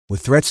With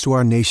threats to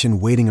our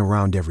nation waiting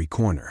around every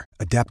corner,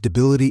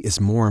 adaptability is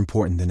more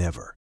important than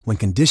ever. When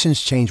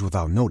conditions change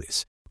without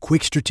notice,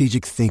 quick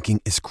strategic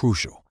thinking is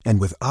crucial.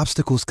 And with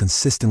obstacles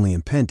consistently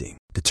impending,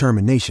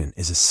 determination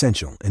is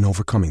essential in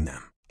overcoming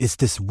them. It's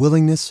this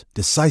willingness,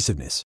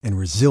 decisiveness, and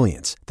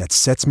resilience that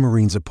sets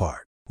Marines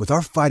apart. With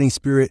our fighting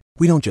spirit,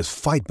 we don't just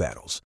fight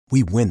battles,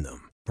 we win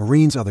them.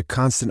 Marines are the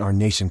constant our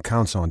nation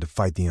counts on to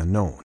fight the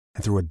unknown.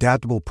 And through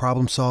adaptable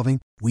problem solving,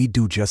 we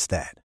do just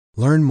that.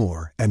 Learn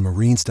more at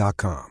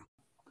marines.com.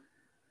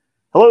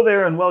 Hello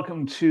there, and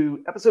welcome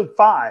to episode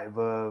 5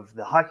 of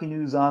the Hockey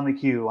News on the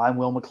Q. I'm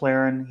Will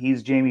McLaren.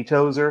 He's Jamie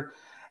Tozer.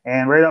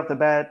 And right off the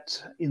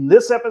bat, in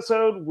this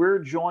episode, we're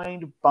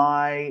joined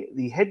by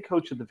the head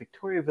coach of the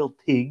Victoriaville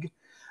TIG,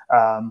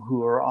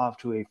 who are off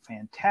to a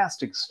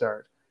fantastic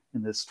start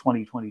in this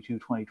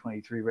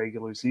 2022-2023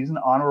 regular season.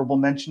 Honorable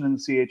mention in the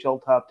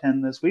CHL Top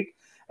 10 this week.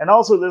 And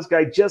also, this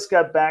guy just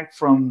got back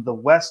from the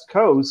West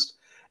Coast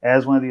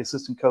as one of the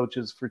assistant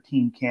coaches for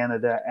Team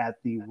Canada at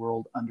the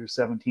World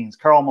Under-17s.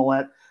 Carl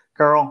Millette.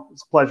 Carl,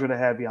 it's a pleasure to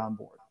have you on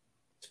board.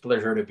 It's a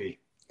pleasure to be.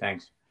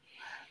 Thanks.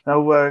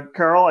 Now,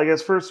 Carl, I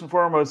guess first and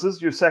foremost, this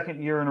is your second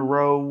year in a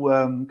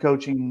row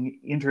coaching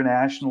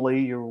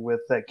internationally. You're with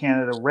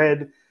Canada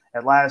Red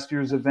at last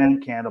year's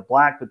event, Canada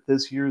Black at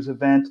this year's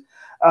event.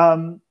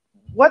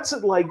 What's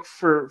it like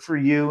for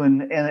you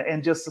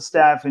and just the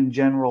staff in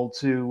general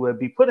to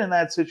be put in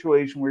that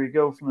situation where you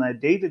go from that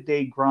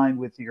day-to-day grind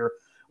with your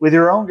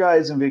own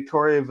guys in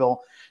Victoriaville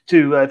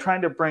to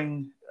trying to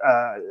bring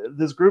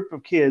this group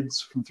of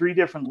kids from 3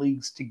 different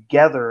leagues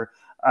together,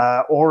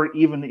 or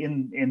even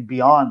in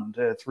beyond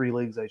 3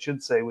 leagues, I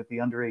should say, with the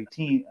under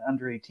 18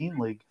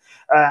 league.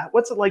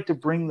 What's it like to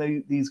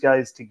bring these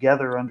guys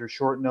together under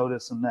short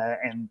notice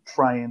and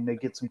try and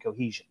get some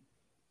cohesion?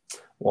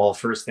 Well,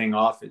 first thing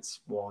off, it's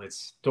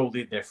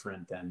totally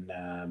different,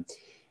 and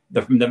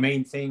the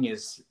main thing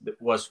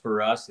was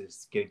for us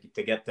is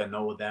to get to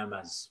know them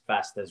as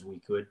fast as we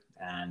could,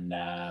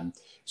 and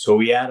so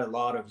we had a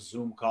lot of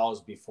Zoom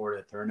calls before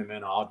the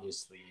tournament,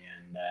 obviously,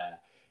 and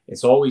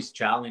it's always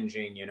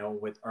challenging,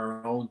 with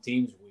our own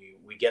teams.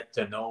 We get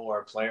to know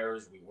our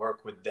players, we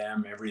work with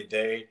them every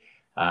day,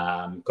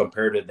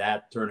 compared to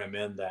that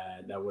tournament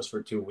that was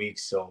for 2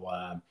 weeks.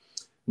 So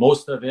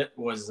most of it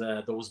was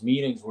those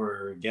meetings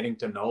were getting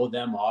to know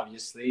them,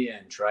 obviously,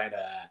 and try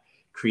to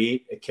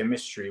create a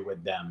chemistry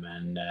with them.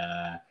 And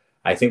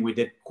I think we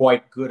did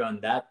quite good on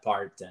that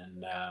part.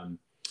 And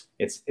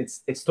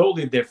it's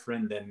totally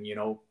different than,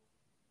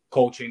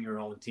 coaching your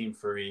own team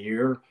for a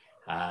year,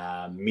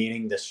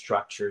 meaning the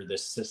structure, the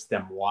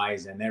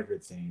system-wise and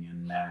everything.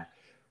 And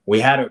we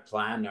had a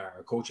plan.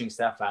 Our coaching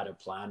staff had a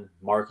plan.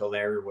 Mark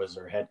O'Leary was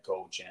our head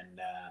coach,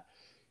 and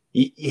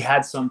he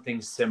had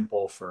something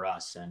simple for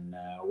us, and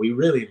we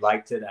really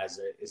liked it as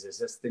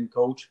assistant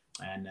coach,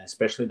 and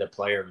especially the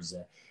players,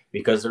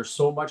 because there's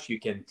so much you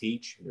can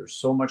teach. There's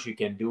so much you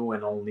can do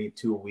in only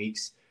 2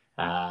 weeks,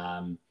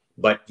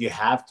 but you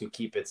have to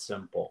keep it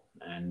simple.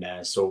 And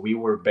so we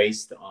were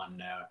based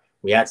on,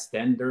 we had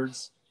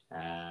standards,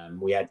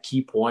 we had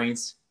key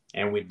points,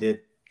 and we did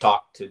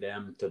talk to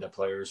the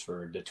players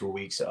for the 2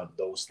 weeks of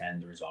those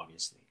standards,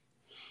 obviously.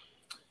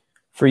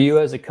 For you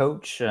as a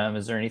coach,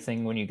 is there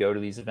anything when you go to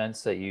these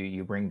events that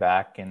you bring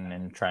back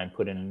and try and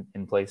put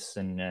in place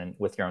and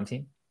with your own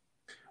team?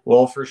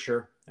 Well, for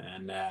sure.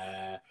 And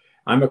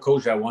I'm a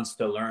coach that wants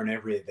to learn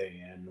every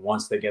day and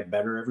wants to get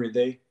better every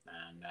day.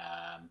 And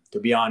to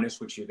be honest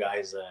with you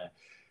guys,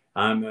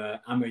 I'm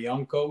a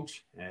young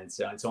coach, and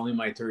it's only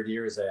my 3rd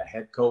year as a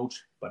head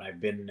coach, but I've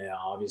been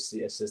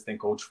obviously assistant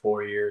coach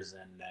 4 years,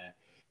 and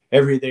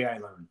every day I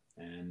learn.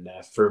 And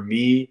for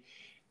me,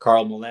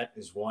 Carl Millette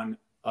is one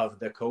of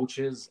the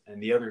coaches,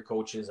 and the other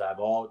coaches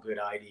have all good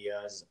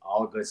ideas,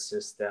 all good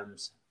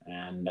systems.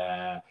 And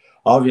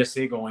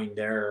obviously going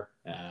there,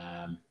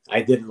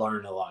 I did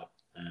learn a lot.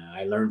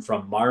 I learned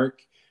from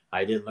Mark.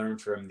 I did learn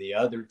from the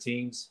other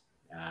teams.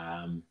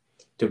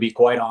 To be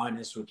quite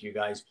honest with you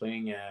guys,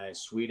 playing the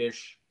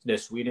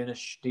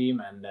Swedish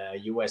team and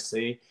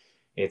USA,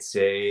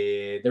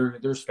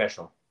 they're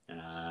special.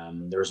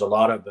 There's a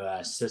lot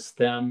of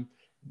system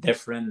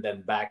different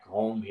than back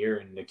home here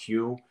in the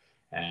Q.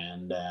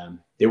 And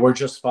they were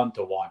just fun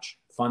to watch,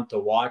 fun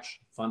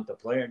to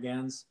play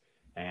against.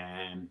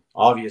 And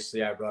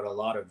obviously I brought a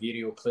lot of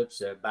video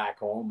clips back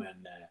home,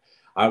 and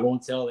I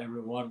won't tell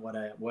everyone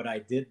what I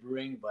did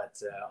bring,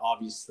 but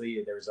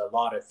obviously there's a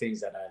lot of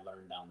things that I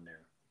learned down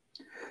there.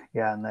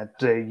 Yeah, and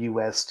that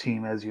U.S.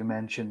 team, as you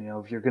mentioned,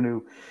 if you're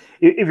going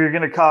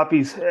to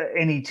copy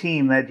any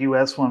team, that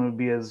U.S. one would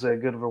be as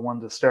good of a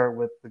one to start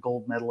with. The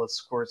gold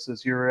medalists, of course,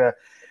 as you're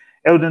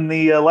out in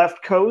the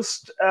left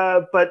coast,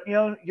 but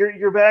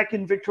you're back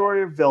in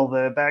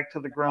Victoriaville, back to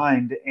the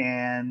grind,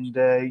 and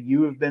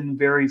you have been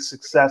very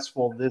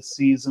successful this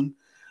season.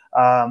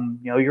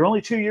 You're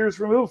only 2 years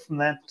removed from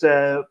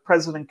that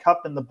President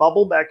Cup in the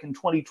bubble back in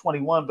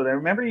 2021, but I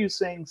remember you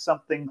saying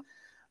something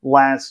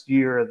last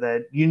year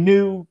that you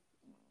knew,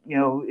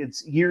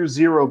 it's year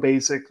 0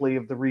 basically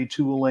of the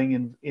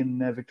retooling in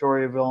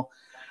Victoriaville.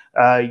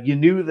 You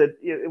knew that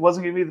it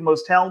wasn't going to be the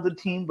most talented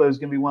team, but it was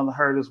going to be one of the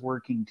hardest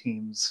working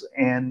teams.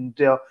 And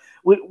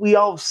we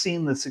all have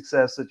seen the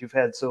success that you've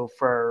had so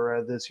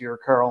far this year,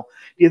 Carl.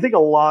 Do you think a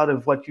lot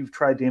of what you've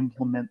tried to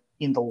implement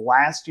into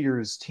last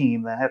year's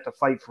team that had to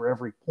fight for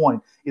every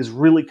point is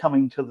really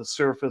coming to the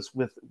surface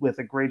with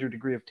a greater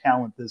degree of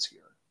talent this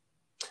year?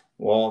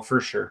 Well, for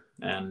sure.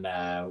 And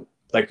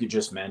like you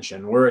just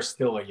mentioned, we're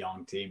still a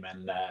young team,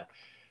 and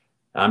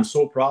I'm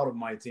so proud of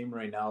my team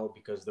right now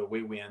because the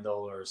way we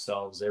handle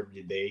ourselves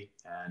every day.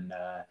 And,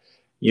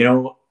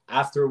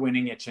 after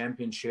winning a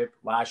championship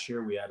last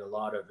year, we had a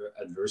lot of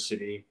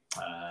adversity,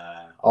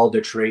 all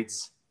the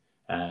trades,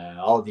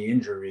 all the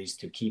injuries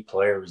to key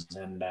players.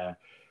 And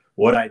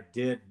what I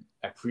did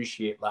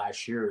appreciate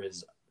last year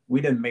is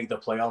we didn't make the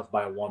playoffs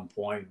by 1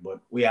 point, but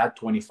we had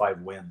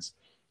 25 wins.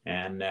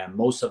 And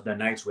most of the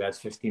nights we had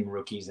 15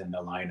 rookies in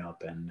the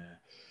lineup. And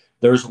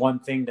there's one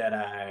thing that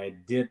I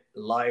did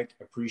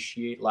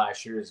appreciate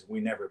last year is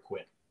we never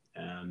quit.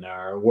 And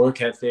our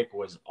work ethic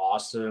was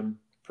awesome.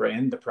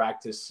 In the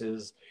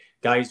practices,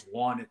 guys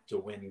wanted to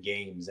win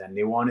games and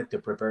they wanted to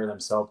prepare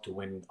themselves to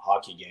win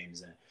hockey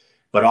games.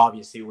 But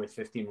obviously with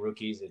 15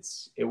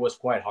 rookies, it was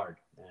quite hard.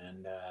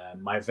 And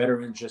my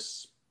veterans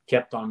just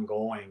kept on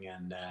going.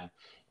 And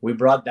we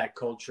brought that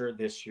culture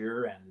this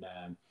year.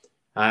 And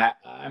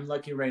I'm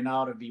lucky right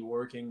now to be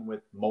working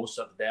with most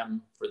of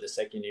them for the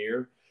second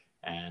year.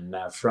 And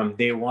from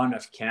day one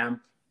of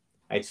camp,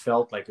 I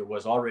felt like it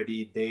was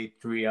already day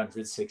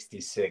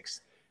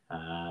 366.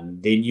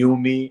 They knew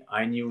me.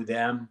 I knew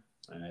them.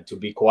 To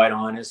be quite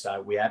honest,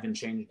 we haven't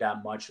changed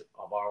that much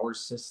of our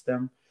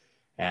system.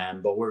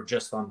 But we're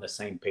just on the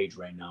same page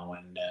right now.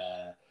 And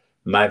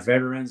my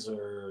veterans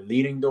are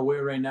leading the way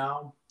right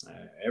now.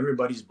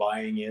 Everybody's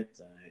buying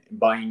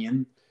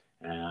in.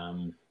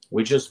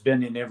 We've just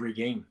been in every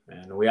game.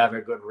 And we have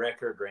a good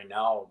record right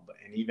now.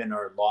 And even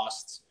our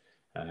losses,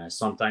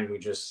 sometimes we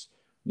just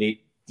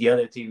need the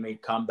other team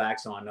made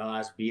comebacks on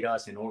us, beat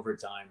us in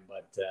overtime.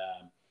 But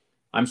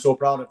I'm so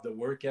proud of the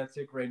work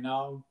ethic right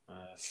now.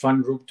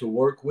 Fun group to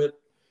work with.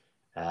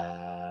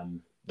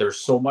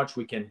 There's so much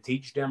we can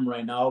teach them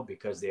right now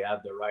because they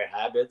have the right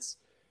habits.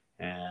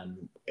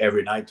 And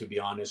every night, to be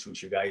honest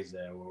with you guys,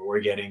 we're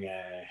getting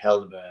a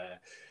hell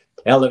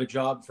of a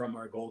job from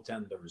our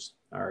goaltenders.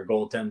 Our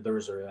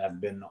goaltenders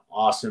have been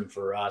awesome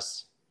for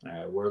us.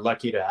 We're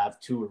lucky to have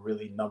two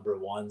really number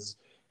ones.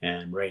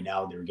 And right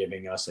now they're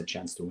giving us a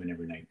chance to win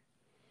every night.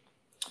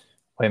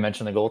 Well, you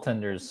mentioned the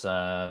goaltenders.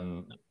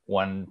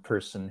 One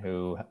person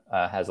who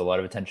has a lot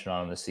of attention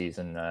on him this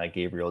season,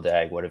 Gabriel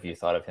Dag. What have you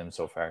thought of him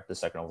so far, the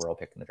second overall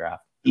pick in the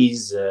draft?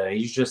 He's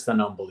just an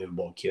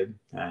unbelievable kid,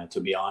 to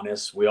be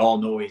honest. We all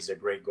know he's a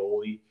great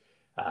goalie.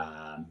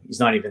 He's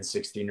not even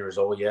 16 years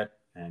old yet,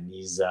 and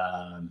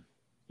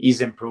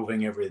he's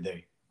improving every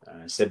day.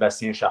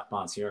 Sébastien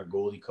Charpentier, our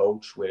goalie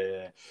coach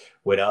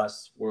with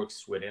us,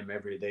 works with him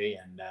every day.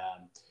 And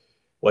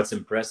what's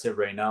impressive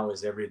right now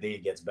is every day he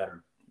gets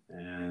better.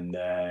 And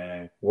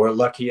we're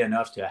lucky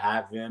enough to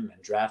have him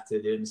and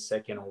drafted him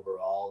second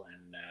overall.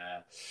 And,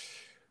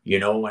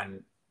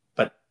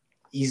 but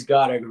he's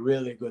got a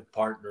really good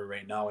partner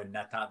right now in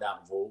Nathan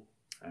Darvaux,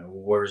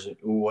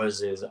 who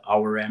was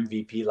our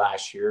MVP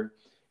last year.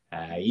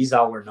 He's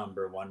our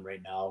number one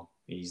right now.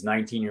 He's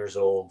 19 years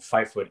old,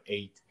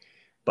 5'8",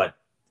 but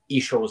he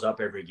shows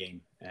up every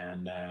game.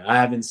 And I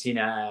haven't seen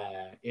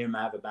him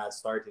have a bad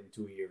start in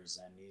 2 years.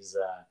 And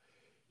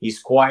he's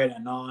quiet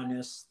and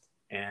honest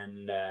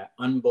and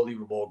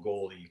unbelievable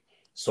goalie.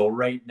 So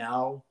right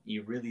now, he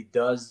really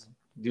does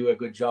do a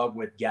good job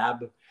with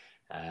Gab.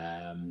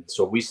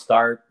 So we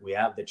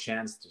have the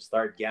chance to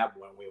start Gab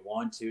when we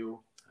want to.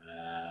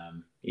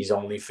 He's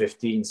only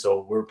 15,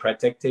 so we're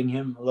protecting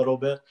him a little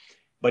bit,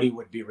 but he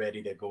would be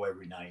ready to go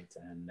every night.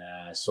 And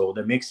so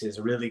the mix is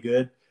really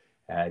good.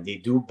 They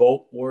do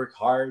both work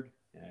hard.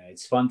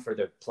 It's fun for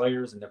the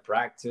players in the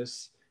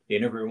practice. They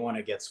never want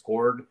to get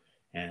scored.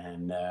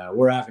 And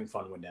we're having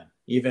fun with them.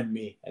 Even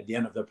me, at the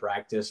end of the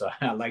practice,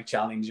 I like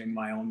challenging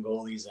my own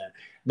goalies, and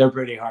they're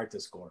pretty hard to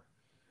score.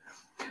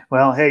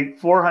 Well, hey,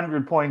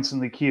 400 points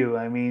in the queue.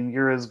 I mean,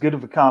 you're as good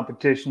of a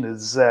competition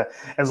as a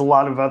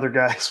lot of other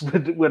guys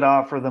would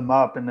offer them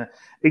up. And a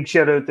big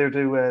shout out there to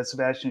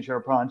Sébastien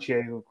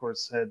Charpentier, who, of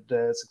course, had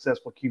a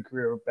successful Q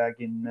career back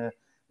in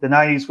the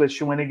 90s with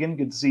Shawinigan.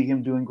 Good to see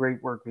him doing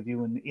great work with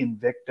you in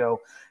Victo.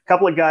 A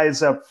couple of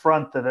guys up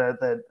front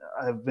that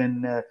have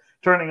been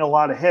turning a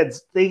lot of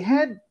heads. They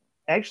had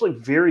actually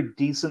very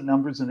decent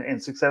numbers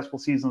and successful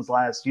seasons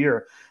last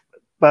year,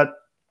 but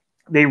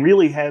they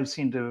really have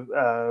seemed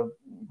to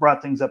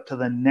brought things up to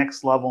the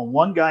next level. And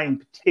one guy in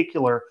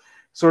particular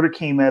sort of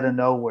came out of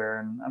nowhere,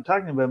 and I'm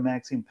talking about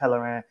Maxime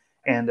Pellerin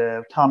and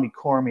Tommy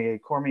Cormier.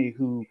 Cormier,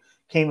 who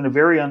came in a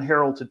very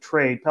unheralded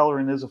trade.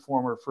 Pellerin is a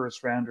former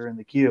first rounder in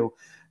the queue,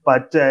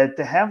 but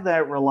to have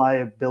that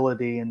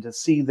reliability and to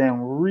see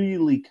them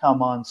really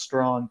come on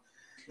strong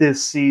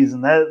this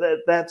season,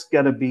 that's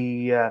got to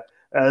be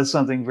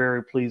something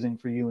very pleasing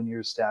for you and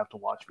your staff to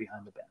watch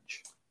behind the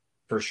bench.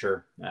 For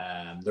sure.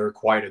 They're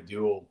quite a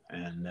duo.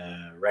 And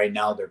right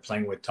now they're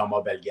playing with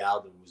Thomas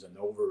Bellegarde, who's an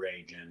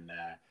overage. And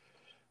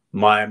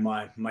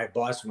my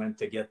boss went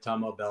to get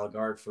Thomas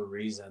Bellegarde for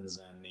reasons,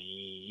 and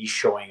he's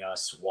showing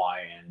us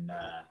why. And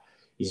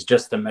he's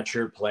just a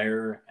mature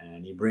player,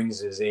 and he brings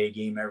his A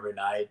game every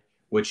night,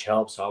 which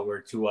helps our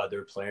two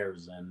other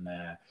players. And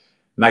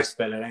Max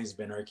Pellerin's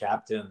been our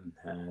captain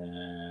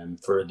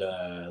for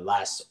the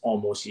last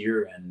almost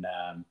year. And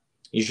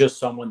he's just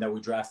someone that we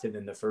drafted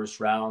in the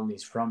first round.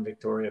 He's from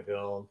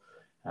Victoriaville.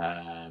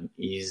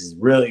 He's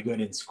really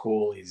good in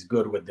school. He's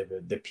good with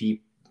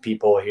the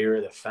people here,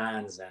 the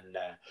fans. And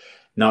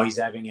now he's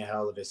having a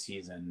hell of a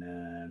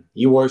season.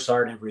 He works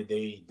hard every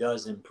day. He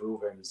does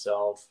improve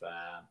himself.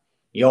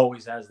 He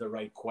always has the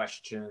right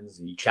questions.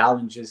 He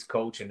challenges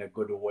coach in a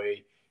good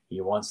way. He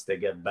wants to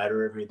get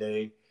better every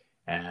day.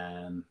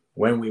 And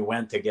when we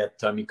went to get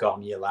Tommy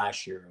Cormier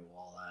last year,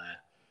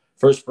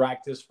 first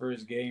practice,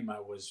 first game,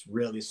 I was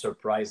really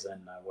surprised,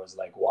 and I was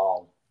like,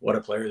 wow, what a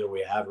player that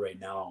we have right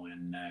now.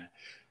 And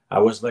I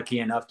was lucky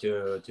enough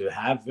to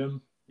have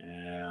him.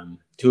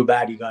 Too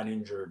bad he got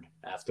injured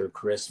after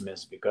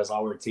Christmas, because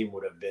our team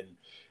would have been,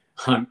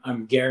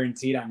 I'm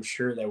guaranteed, I'm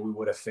sure that we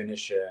would have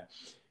finished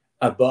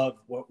above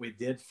what we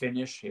did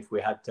finish if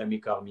we had Tommy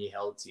Cormier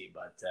healthy.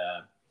 But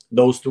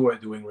those two are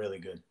doing really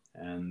good.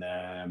 And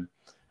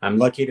I'm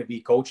lucky to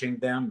be coaching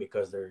them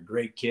because they're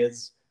great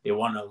kids. They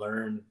want to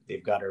learn.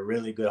 They've got a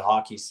really good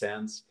hockey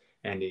sense,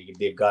 and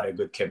they've got a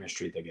good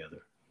chemistry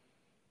together.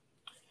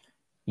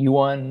 You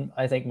won,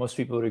 I think most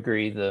people would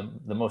agree, the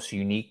most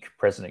unique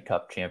President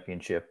Cup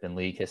championship in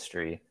league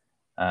history.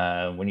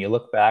 When you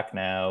look back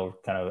now,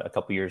 kind of a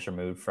couple years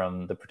removed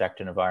from the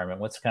protected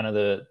environment, what's kind of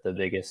the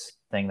biggest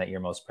thing that you're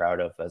most proud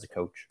of as a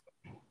coach?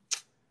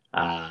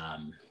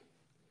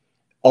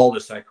 All the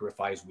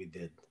sacrifice we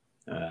did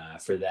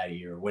for that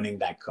year, winning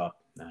that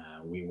cup.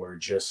 We were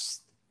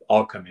just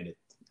all committed.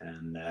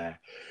 And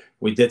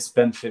we did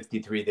spend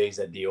 53 days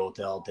at the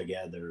hotel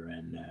together,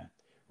 and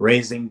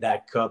raising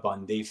that cup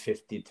on day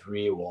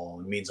 53, well,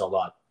 it means a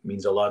lot. It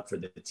means a lot for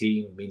the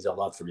team. It means a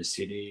lot for the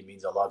city. It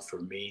means a lot for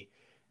me.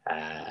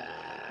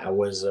 I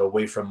was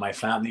away from my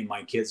family,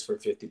 my kids, for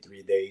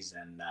 53 days.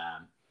 And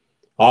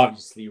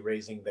obviously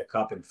raising the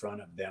cup in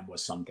front of them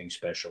was something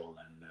special.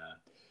 And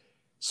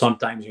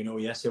sometimes,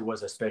 yes, it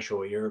was a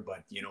special year,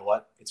 but you know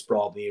what? It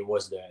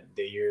was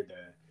the year,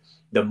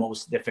 the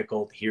most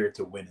difficult year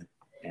to win it.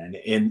 And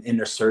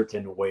in a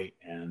certain way.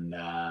 And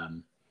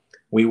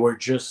we were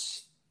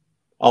just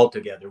all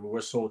together. We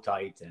were so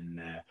tight.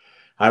 And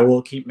I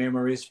will keep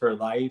memories for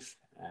life.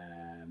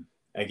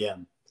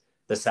 Again,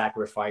 the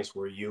sacrifice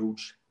were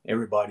huge.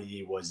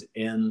 Everybody was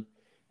in.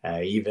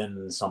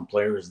 Even some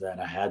players that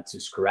I had to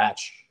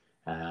scratch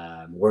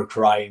were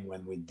crying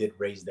when we did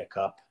raise the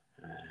cup.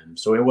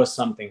 So it was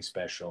something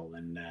special.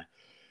 And,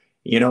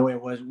 we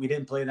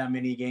didn't play that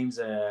many games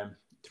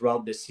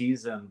throughout the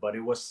season, but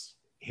it was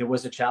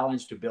a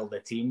challenge to build a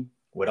team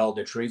with all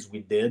the trades we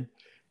did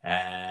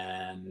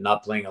and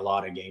not playing a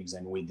lot of games,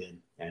 and we did.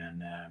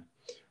 And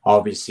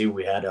obviously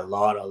we had a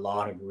lot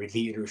of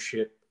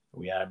leadership.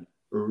 We had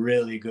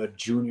really good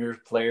junior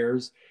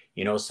players,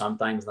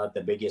 sometimes not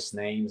the biggest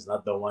names,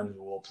 not the ones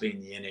who will play in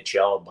the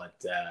NHL, but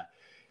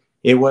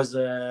it was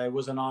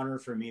an honor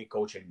for me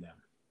coaching them.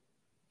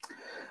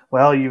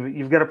 Well,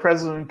 you've got a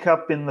President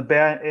Cup in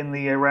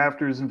the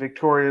rafters in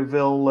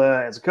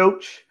Victoriaville as a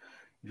coach.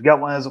 You've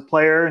got one as a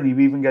player, and you've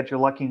even got your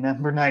lucky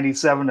number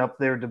 97 up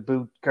there to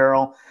boot,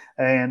 Carl.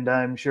 And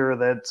I'm sure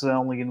that's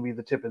only going to be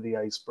the tip of the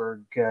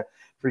iceberg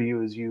for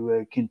you as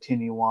you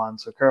continue on.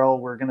 So, Carl,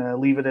 we're going to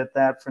leave it at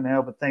that for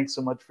now, but thanks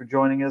so much for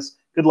joining us.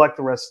 Good luck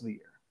the rest of the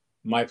year.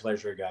 My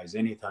pleasure, guys.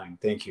 Anytime.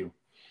 Thank you.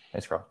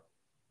 Thanks, Carl.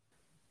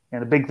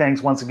 And a big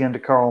thanks once again to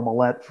Carl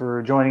Millette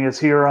for joining us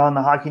here on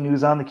the Hockey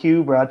News on the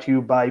Cue, brought to you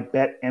by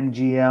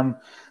BetMGM.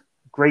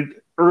 Great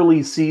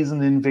early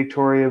season in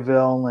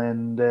Victoriaville,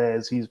 and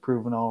as he's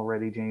proven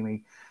already,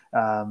 Jamie,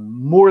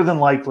 more than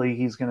likely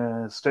he's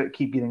going to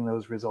keep getting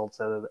those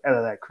results out of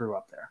that crew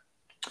up there.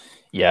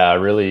 Yeah,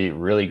 really,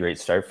 really great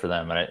start for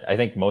them. And I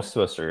think most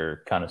of us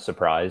are kind of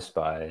surprised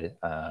by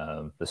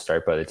the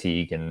start by the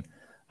Teague. And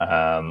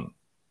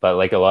but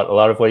like a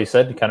lot of what he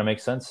said kind of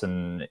makes sense.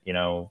 And,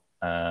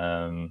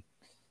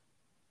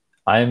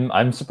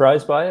 I'm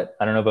surprised by it.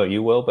 I don't know about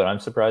you, Will, but I'm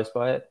surprised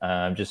by it.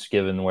 Just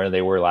given where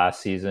they were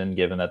last season,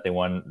 given that they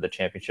won the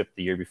championship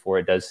the year before,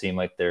 it does seem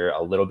like they're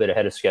a little bit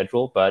ahead of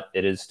schedule, but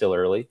it is still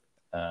early,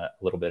 a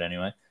little bit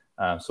anyway.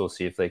 So we'll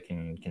see if they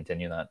can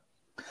continue that.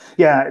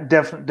 Yeah,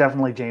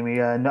 definitely, Jamie.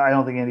 No, I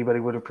don't think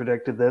anybody would have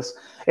predicted this.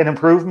 An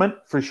improvement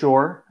for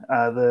sure.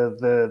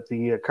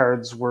 The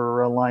cards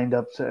were lined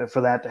up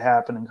for that to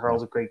happen, and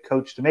Carl's a great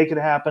coach to make it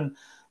happen.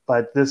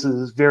 But this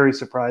is very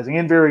surprising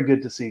and very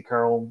good to see.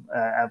 Carl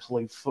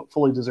absolutely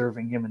fully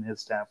deserving, him and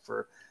his staff,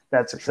 for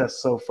that success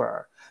so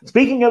far.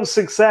 Speaking of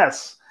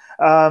success,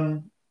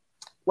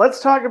 let's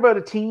talk about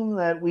a team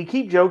that we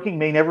keep joking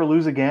may never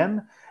lose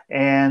again.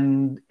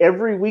 And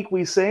every week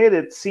we say it,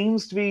 it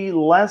seems to be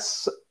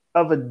less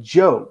of a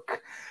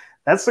joke.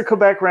 That's the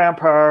Quebec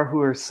Rampart,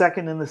 who are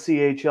second in the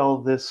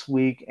CHL this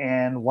week,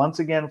 and once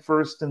again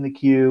first in the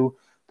Q.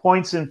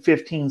 Points in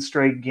 15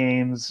 straight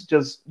games.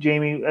 Just,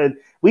 Jamie,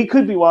 we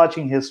could be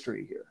watching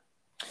history here.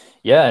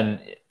 Yeah, and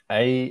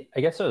I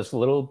guess I was a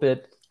little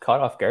bit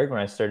caught off guard when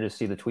I started to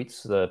see the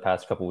tweets the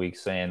past couple of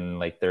weeks saying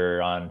like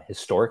they're on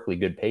historically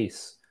good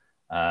pace.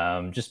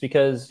 Just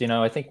because,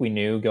 I think we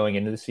knew going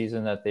into the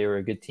season that they were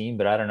a good team,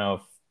 but I don't know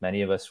if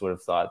many of us would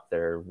have thought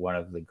they're one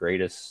of the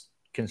greatest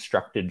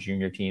constructed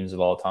junior teams of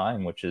all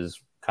time, which is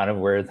kind of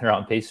where they're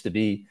on pace to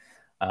be.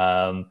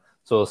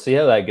 So we'll see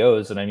how that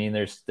goes. And I mean,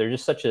 they're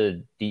just such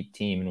a deep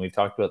team. And we've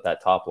talked about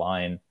that top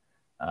line,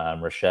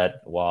 Rochette,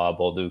 Waugh,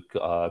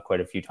 Bolduc,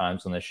 quite a few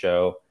times on this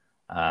show.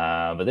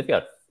 But they've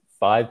got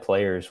 5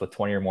 players with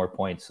 20 or more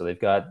points. So they've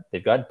got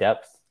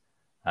depth.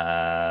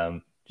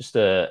 Just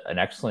an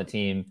excellent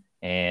team,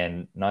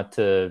 and not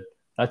to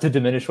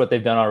diminish what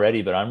they've done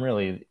already, but I'm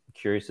really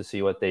curious to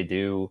see what they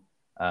do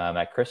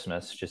at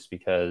Christmas, just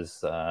because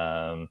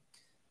how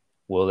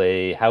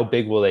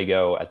big will they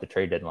go at the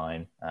trade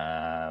deadline?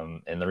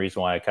 And the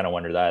reason why I kind of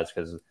wonder that is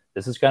because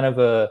this is kind of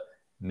a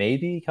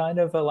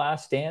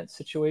last dance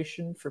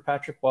situation for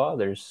Patrick Waugh.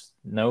 There's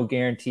no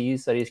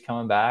guarantees that he's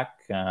coming back.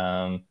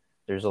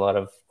 There's a lot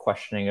of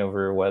questioning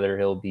over whether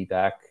he'll be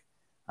back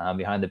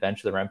behind the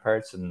bench of the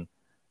Remparts. And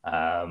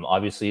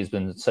obviously he's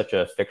been such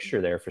a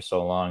fixture there for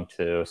so long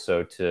too.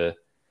 So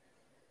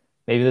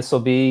maybe this will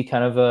be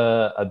kind of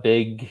a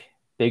big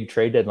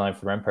trade deadline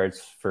for Remparts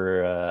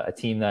for a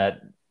team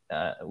that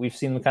we've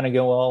seen them kind of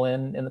go all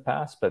in the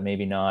past, but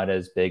maybe not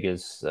as big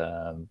as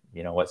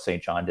what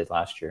St. John did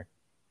last year.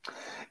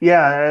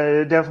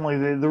 Yeah,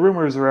 definitely. The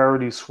rumors are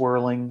already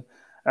swirling,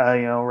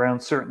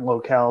 around certain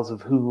locales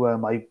of who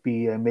might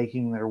be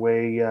making their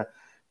way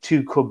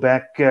to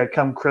Quebec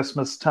come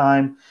Christmas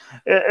time.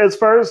 As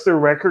far as their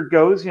record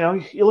goes,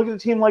 you look at a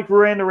team like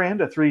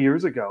Rwanda 3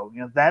 years ago.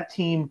 That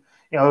team.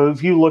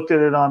 If you looked at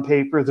it on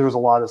paper, there was a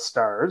lot of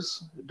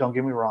stars. Don't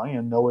get me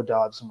wrong. Noah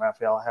Dobbs and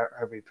Raphael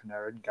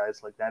Harvey-Pinard and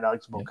guys like that,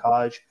 Alex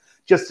Bocage,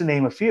 just to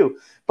name a few.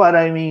 But,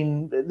 I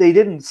mean, they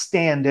didn't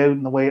stand out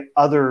in the way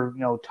other,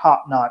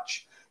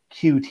 top-notch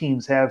Q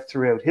teams have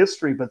throughout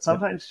history. But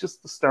sometimes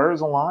just the stars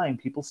align.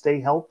 People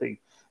stay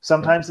healthy.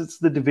 Sometimes it's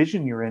the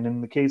division you're in. In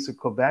the case of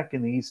Quebec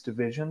in the East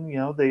Division,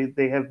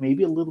 they have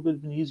maybe a little bit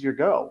of an easier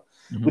go.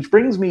 Mm-hmm. Which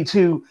brings me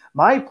to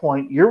my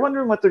point. You're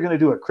wondering what they're going to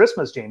do at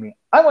Christmas, Jamie.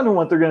 I'm wondering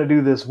what they're going to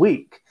do this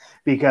week,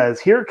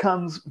 because here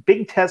comes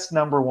big test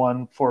number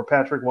 1 for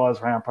Patrick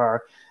Waugh's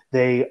Rampart.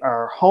 They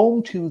are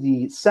home to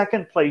the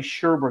second place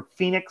Sherbrooke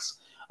Phoenix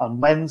on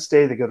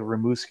Wednesday. They go to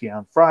Rimouski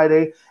on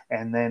Friday,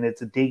 and then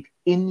it's a date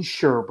in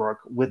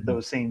Sherbrooke with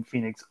those same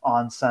Phoenix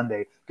on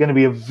Sunday. Going to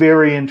be a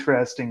very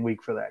interesting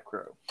week for that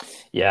crew.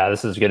 Yeah,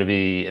 this is going to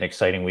be an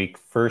exciting week.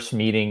 First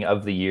meeting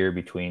of the year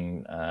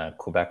between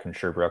Quebec and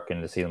Sherbrooke,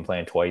 and to see them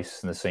playing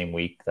twice in the same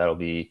week, that'll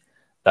be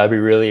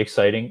really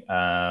exciting.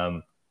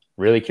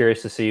 Really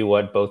curious to see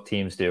what both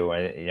teams do.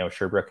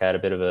 Sherbrooke had a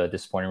bit of a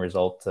disappointing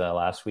result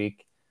last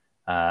week,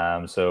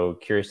 so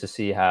curious to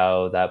see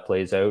how that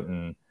plays out.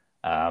 And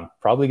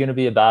probably going to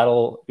be a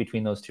battle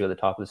between those two at the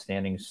top of the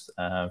standings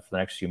for the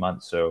next few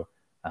months. So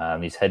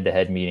these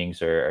head-to-head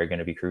meetings are going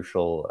to be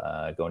crucial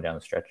going down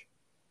the stretch.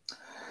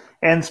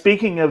 And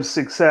speaking of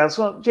success,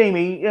 well,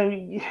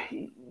 Jamie,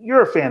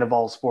 you're a fan of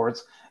all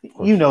sports.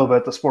 You know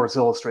about the Sports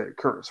Illustrated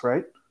curse,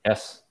 right?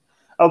 Yes.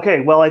 Okay,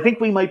 well, I think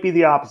we might be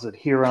the opposite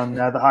here on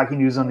the Hockey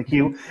News on the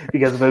Q,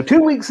 because about 2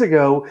 weeks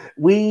ago,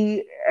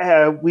 we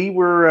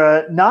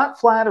were not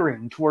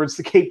flattering towards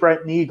the Cape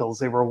Breton Eagles.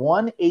 They were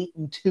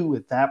 1-8-2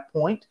 at that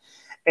point,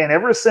 and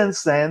ever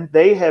since then,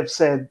 they have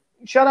said,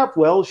 "Shut up,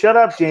 Will. Shut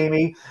up,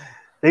 Jamie."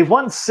 They've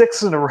won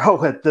 6 in a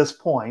row at this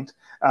point.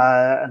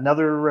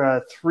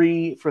 Another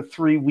 3 for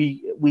 3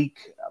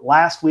 week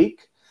last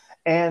week.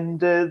 And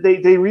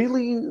they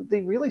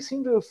really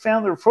seem to have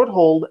found their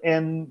foothold.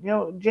 And,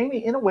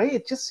 Jamie, in a way,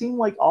 it just seemed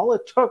like all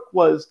it took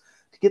was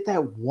to get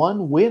that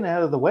one win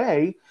out of the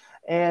way,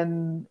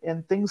 and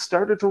things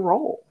started to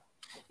roll.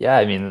 Yeah,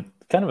 I mean,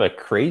 kind of a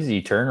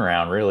crazy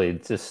turnaround, really,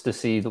 just to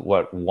see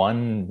what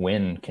one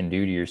win can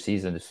do to your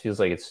season. It feels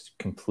like it's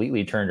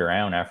completely turned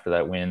around after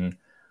that win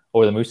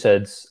over the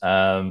Mooseheads.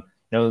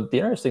 The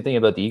interesting thing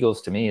about the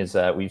Eagles to me is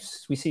that we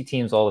see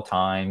teams all the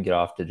time get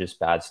off to just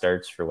bad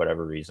starts for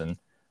whatever reason.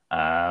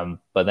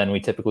 But then we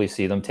typically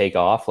see them take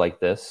off like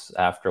this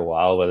after a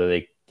while, whether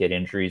they get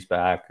injuries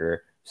back,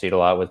 or see it a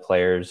lot with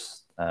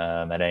players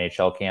at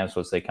NHL camps.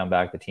 Once they come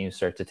back, the teams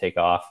start to take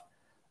off.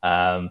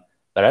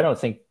 But I don't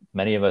think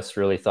many of us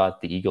really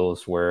thought the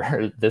Eagles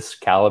were this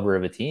caliber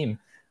of a team.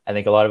 I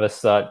think a lot of us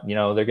thought,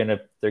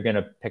 they're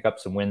gonna pick up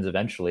some wins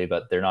eventually,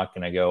 but they're not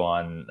going to go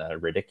on a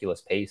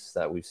ridiculous pace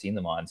that we've seen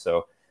them on.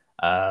 So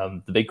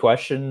the big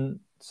question,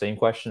 same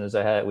question as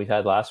we've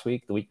had last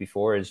week, the week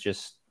before, is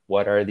just,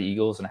 what are the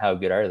Eagles and how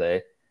good are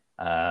they?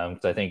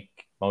 Because I think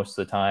most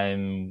of the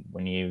time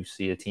when you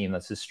see a team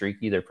that's this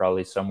streaky, they're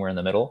probably somewhere in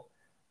the middle.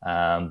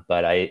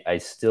 But I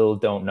still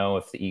don't know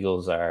if the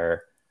Eagles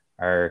are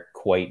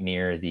quite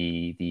near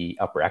the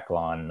upper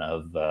echelon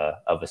of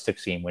a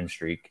 6-game win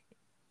streak.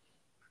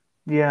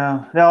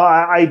 Yeah, no,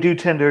 I do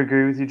tend to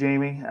agree with you,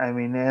 Jamie. I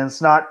mean, and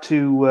it's not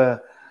to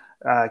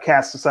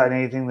cast aside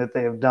anything that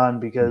they have done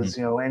because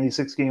any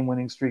 6-game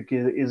winning streak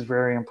is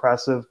very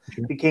impressive.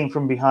 Sure. It came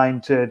from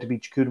behind to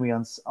beat Chicoutimi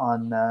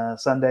on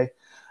Sunday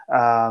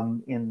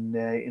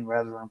in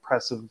rather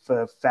impressive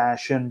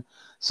fashion.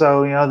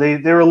 So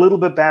they're a little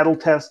bit battle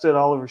tested.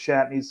 Oliver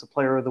Shatney's the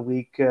player of the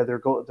week. Their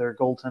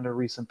goaltender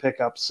recent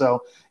pickups.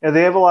 So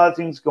they have a lot of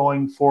things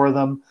going for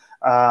them.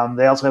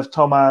 They also have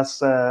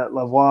Thomas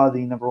Lavoie,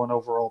 the number 1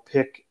 overall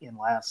pick in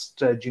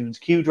last June's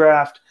Q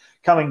draft,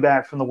 coming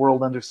back from the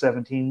World Under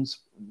 17s.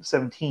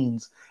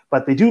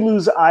 But they do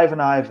lose Ivan,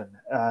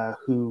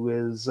 who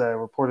is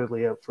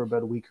reportedly out for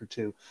about a week or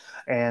two,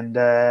 and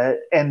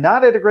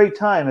not at a great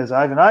time, as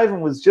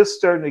Ivan was just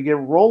starting to get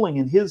rolling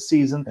in his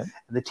season. Okay.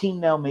 And the team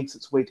now makes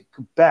its way to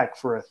Quebec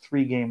for a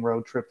 3-game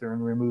road trip. They're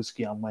in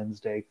Rimouski on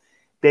Wednesday,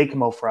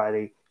 Baie-Comeau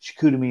Friday,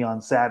 Chicoutimi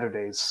on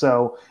Saturdays.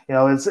 So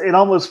it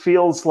almost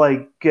feels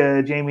like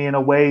Jamie, in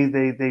a way,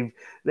 they've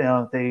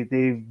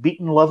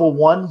beaten level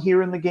 1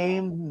 here in the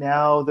game.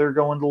 Now they're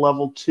going to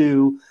level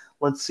 2.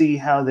 Let's see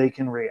how they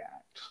can react.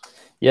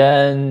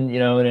 Yeah, and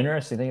an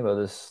interesting thing about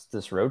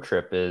this road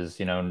trip is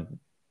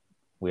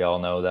we all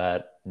know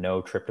that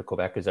no trip to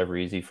Quebec is ever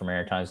easy for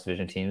Maritimes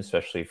division teams,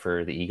 especially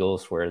for the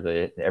Eagles,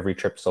 where every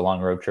trip's a long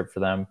road trip for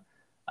them.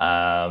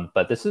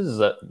 But this is,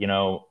 of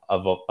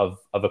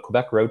a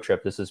Quebec road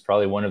trip, this is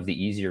probably one of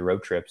the easier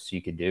road trips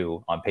you could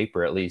do, on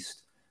paper at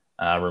least.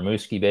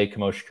 Rimouski,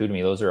 Baie-Comeau,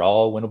 Chicoutimi, those are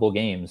all winnable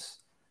games.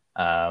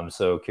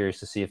 So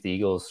curious to see if the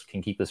Eagles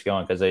can keep this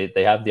going, because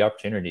they have the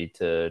opportunity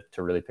to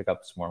really pick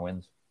up some more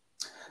wins.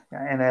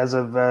 And as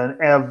of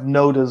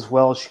note as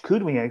well,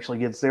 Chicoutimi actually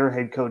gets their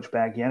head coach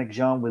back. Yannick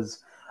Jean was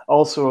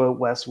also at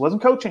West,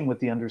 wasn't coaching with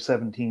the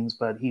under-17s,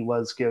 but he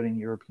was scouting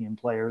European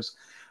players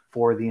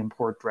for the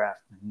import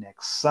draft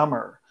next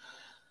summer.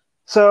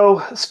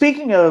 So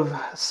speaking of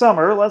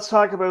summer, let's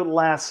talk about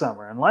last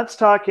summer. And let's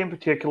talk in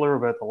particular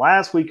about the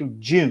last week of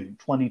June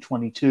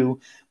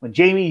 2022, when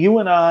Jamie, you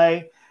and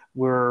I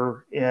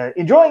were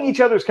enjoying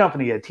each other's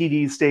company at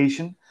TD's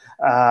station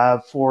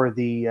for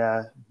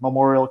the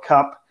Memorial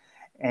Cup.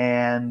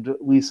 And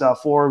we saw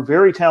 4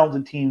 very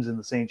talented teams in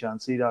the St. John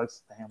Sea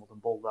Dogs, the Hamilton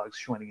Bulldogs,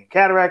 Shawinigan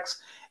Cataracts,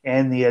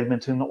 and the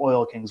Edmonton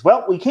Oil Kings.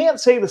 Well, we can't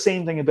say the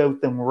same thing about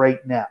them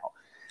right now.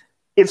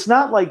 It's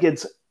not like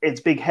it's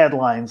big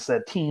headlines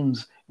that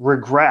teams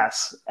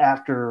regress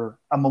after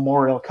a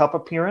Memorial Cup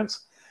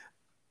appearance,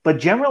 but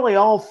generally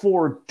all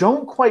 4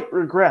 don't quite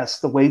regress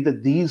the way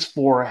that these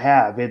 4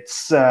 have.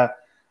 It's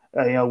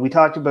we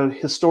talked about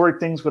historic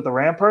things with the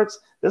Ramparts.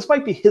 This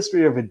might be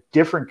history of a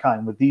different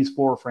kind with these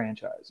 4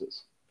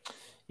 franchises.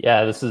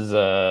 Yeah, this is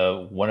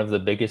one of the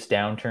biggest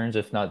downturns,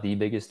 if not the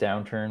biggest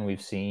downturn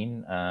we've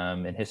seen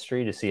in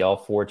history, to see all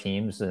 4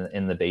 teams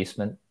in the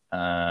basement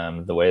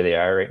the way they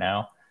are right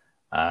now.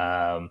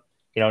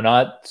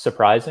 Not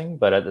surprising,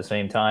 but at the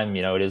same time,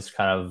 it is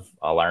kind of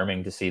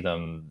alarming to see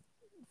them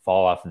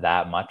fall off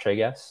that much, I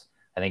guess.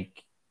 I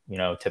think,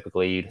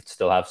 typically you'd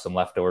still have some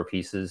leftover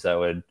pieces that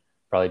would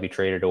probably be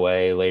traded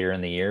away later in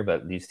the year,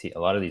 but a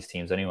lot of these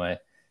teams anyway,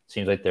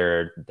 seems like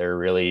they're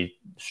really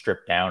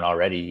stripped down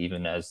already,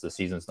 even as the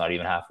season's not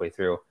even halfway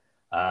through.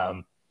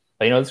 But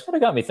this kind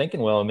of got me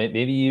thinking, Will,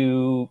 maybe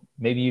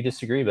you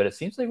disagree, but it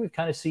seems like we've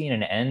kind of seen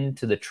an end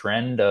to the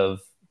trend of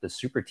the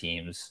super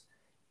teams.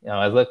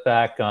 I look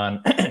back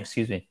on,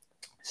 excuse me,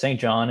 St.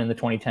 John in the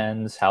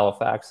 2010s,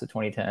 Halifax the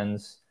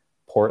 2010s,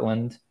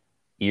 Portland,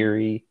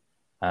 Erie.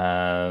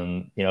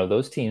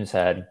 Those teams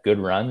had good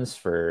runs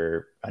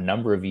for a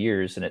number of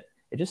years, and it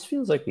just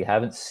feels like we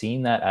haven't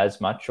seen that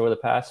as much over the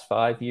past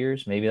 5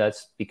 years. Maybe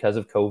that's because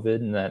of COVID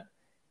and that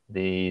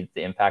the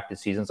impacted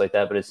seasons like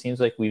that, but it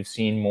seems like we've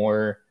seen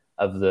more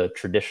of the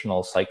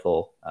traditional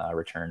cycle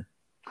return.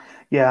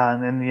 Yeah,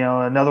 and then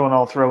another one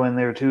I'll throw in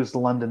there too is the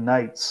London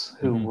Knights,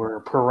 who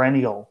were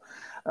perennial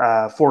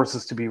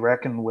forces to be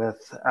reckoned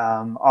with.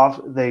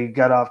 They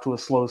got off to a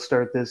slow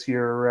start this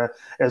year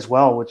as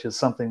well, which is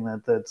something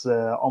that's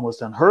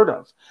almost unheard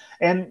of.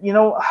 And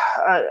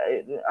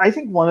I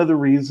think one of the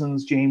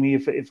reasons, Jamie,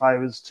 if I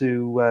was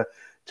to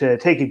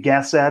take a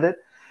guess at it,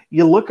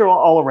 you look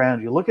all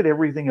around, you look at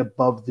everything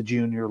above the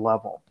junior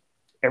level,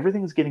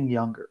 everything's getting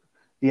younger.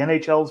 The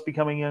NHL is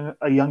becoming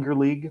a younger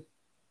league.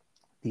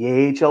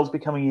 The AHL is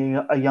becoming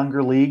a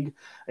younger league.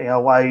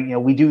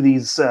 We do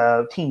these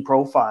team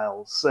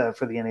profiles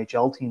for the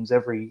NHL teams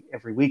every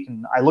week,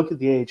 and I look at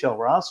the AHL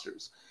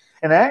rosters,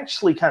 and it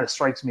actually kind of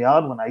strikes me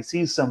odd when I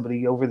see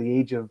somebody over the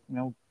age of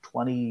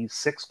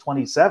 26,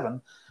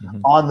 27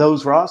 on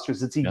those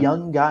rosters. It's a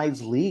young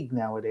guys league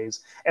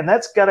nowadays, and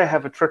that's got to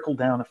have a trickle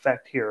down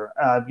effect here.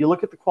 You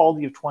look at the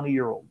quality of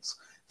 20-year-olds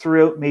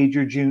throughout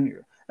major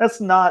junior. That's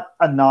not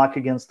a knock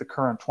against the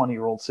current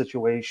 20-year-old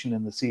situation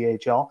in the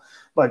CHL,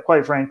 but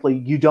quite frankly,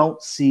 you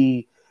don't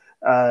see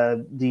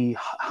the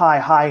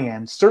high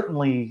end.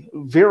 Certainly,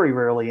 very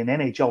rarely an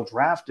NHL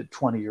drafted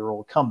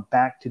 20-year-old come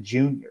back to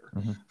junior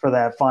for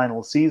that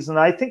final season.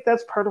 I think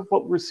that's part of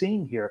what we're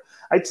seeing here.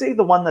 I'd say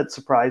the one that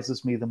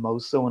surprises me the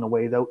most, though, in a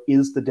way, though,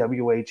 is the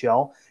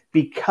WHL,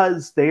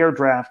 because they are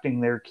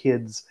drafting their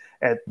kids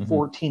at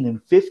 14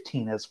 and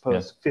 15 as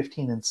opposed to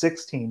 15 and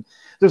 16.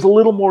 There's a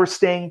little more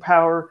staying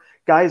power.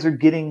 Guys are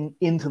getting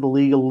into the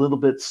league a little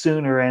bit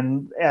sooner,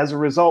 and as a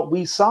result,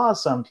 we saw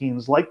some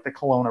teams like the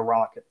Kelowna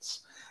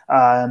Rockets,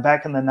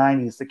 back in the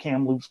 90s, the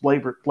Kamloops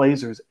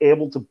Blazers,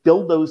 able to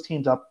build those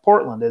teams up,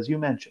 Portland, as you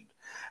mentioned,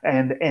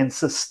 and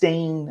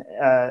sustain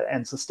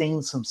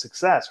some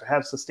success, or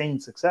have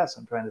sustained success,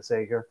 I'm trying to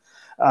say here.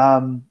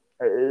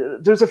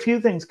 There's a few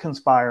things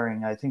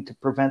conspiring, I think, to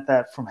prevent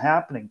that from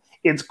happening.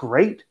 It's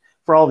great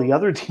for all the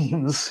other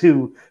teams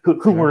who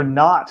were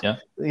not,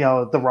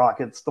 the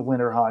Rockets, the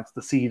Winterhawks,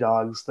 the Sea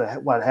Dogs, the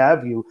what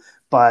have you.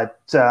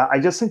 But I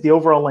just think the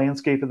overall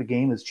landscape of the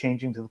game is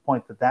changing to the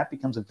point that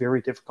becomes a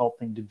very difficult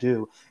thing to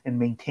do and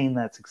maintain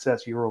that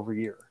success year over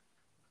year.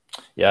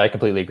 Yeah, I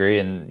completely agree.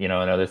 And,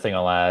 another thing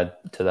I'll add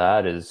to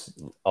that is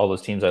all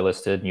those teams I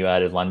listed, and you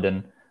added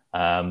London.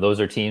 Those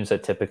are teams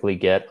that typically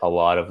get a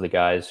lot of the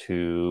guys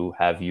who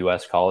have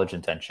U.S. college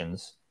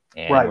intentions.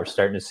 And we're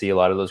starting to see a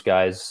lot of those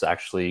guys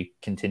actually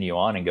continue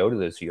on and go to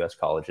those U.S.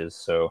 colleges.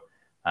 So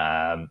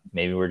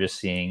maybe we're just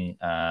seeing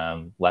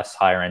less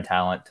higher end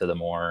talent to the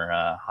more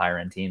higher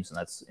end teams, and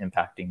that's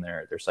impacting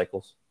their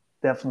cycles.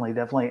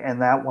 Definitely.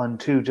 And that one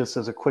too, just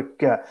as a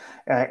quick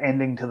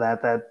ending to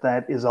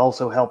that is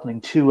also helping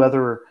three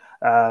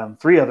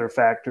other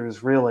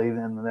factors really.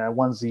 And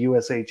one's the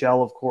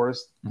USHL, of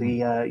course,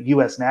 the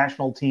U.S.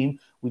 national team.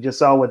 We just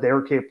saw what they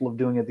were capable of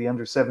doing at the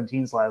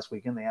under-17s last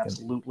weekend. They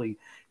absolutely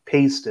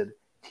pasted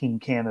Team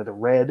Canada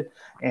Red,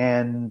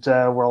 and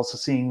we're also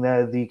seeing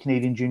the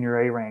Canadian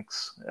Junior A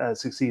ranks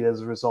succeed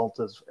as a result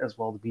as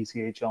well. The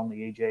BCHL and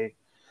the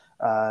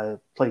AJ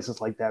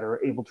places like that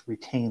are able to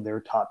retain their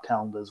top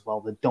talent as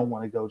well that don't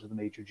want to go to the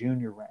major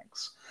junior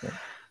ranks. Yeah.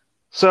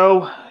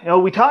 So,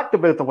 we talked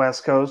about the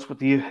West Coast with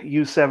the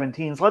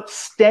U17s. Let's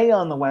stay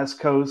on the West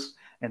Coast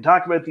and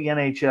talk about the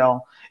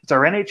NHL. It's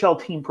our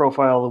NHL team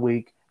profile of the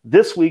week.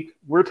 This week,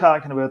 we're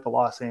talking about the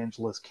Los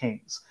Angeles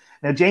Kings.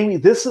 Now, Jamie,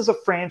 this is a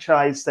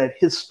franchise that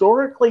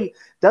historically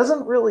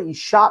doesn't really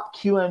shop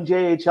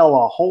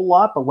QMJHL a whole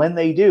lot, but when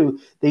they do,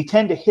 they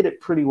tend to hit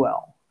it pretty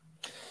well.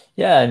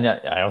 Yeah, and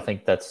I don't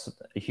think that's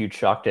a huge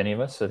shock to any of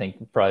us. I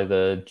think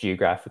probably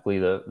geographically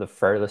the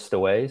furthest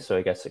away, so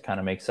I guess it kind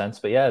of makes sense.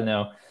 But yeah,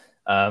 no,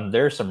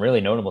 there are some really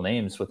notable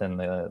names within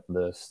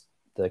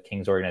the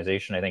Kings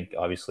organization. I think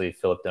obviously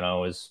Philip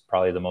Deneau is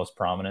probably the most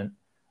prominent,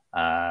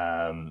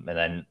 and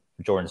then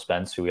Jordan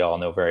Spence, who we all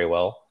know very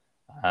well.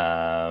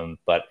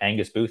 But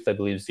Angus Booth, I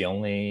believe, is the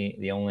only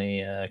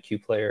Q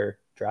player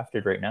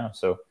drafted right now.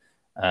 So,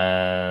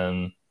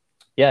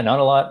 yeah, not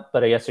a lot,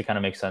 but I guess it kind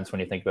of makes sense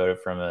when you think about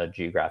it from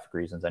geographic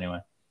reasons anyway.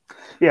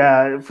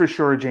 Yeah, for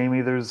sure,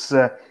 Jamie. There's,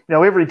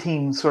 every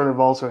team sort of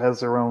also has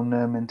their own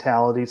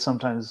mentality.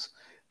 Sometimes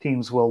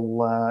teams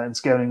will, and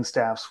scouting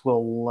staffs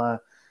will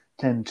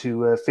tend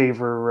to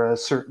favor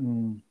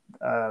certain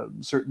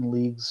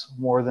leagues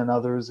more than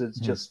others. It's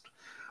just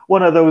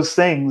one of those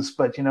things.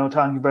 But,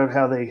 talking about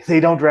how they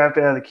don't draft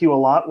out of the queue a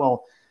lot.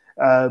 Well,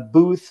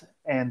 Booth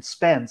and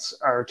Spence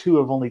are two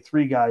of only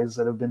three guys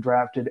that have been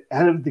drafted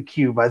out of the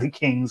queue by the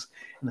Kings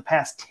in the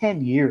past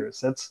 10 years.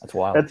 That's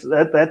wild.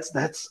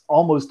 That's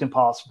almost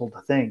impossible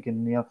to think.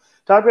 And,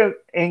 talk about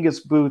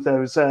Angus Booth. I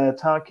was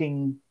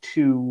talking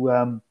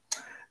to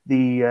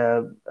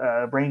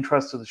the Brain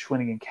Trust of the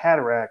Shawinigan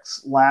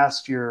Cataracts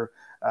last year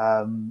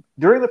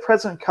during the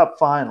President Cup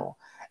final.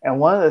 And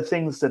one of the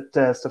things that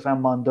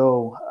Stéphane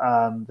Mondeau,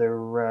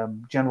 their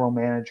general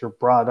manager,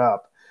 brought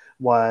up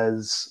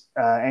was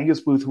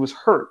Angus Booth, who was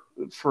hurt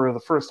for the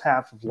first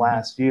half of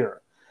last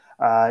year.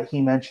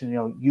 He mentioned,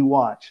 you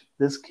watch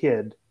this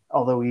kid,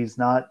 although he's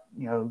not,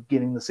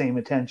 getting the same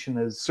attention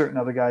as certain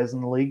other guys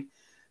in the league,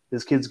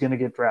 this kid's going to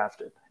get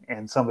drafted.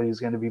 And somebody's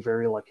going to be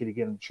very lucky to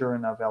get him. Sure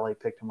enough, LA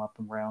picked him up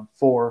in round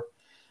 4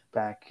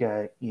 back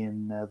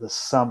in the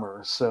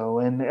summer. So,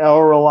 and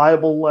a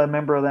reliable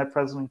member of that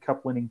President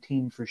Cup winning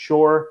team for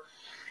sure.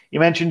 You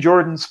mentioned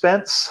Jordan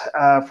Spence.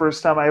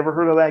 First time I ever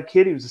heard of that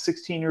kid. He was a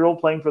 16-year-old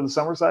playing for the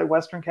Summerside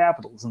Western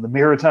Capitals in the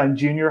Maritime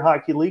Junior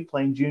Hockey League,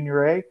 playing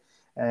Junior A.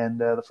 And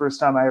the first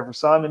time I ever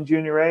saw him in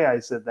Junior A, I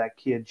said that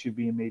kid should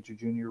be in Major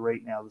Junior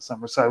right now. The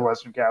Summerside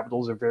Western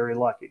Capitals are very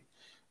lucky.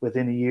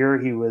 Within a year,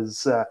 he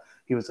was a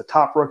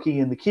top rookie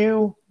in the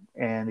queue,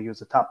 and he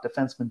was a top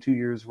defenseman 2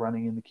 years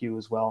running in the queue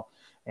as well,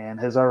 and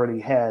has already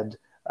had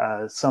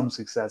some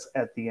success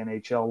at the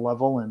NHL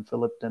level. And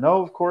Philip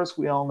Deneau, of course,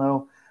 we all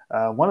know,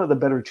 one of the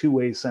better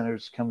two-way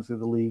centers to come through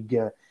the league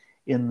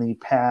in the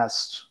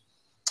past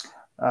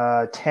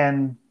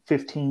 10,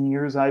 15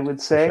 years, I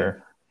would say.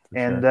 For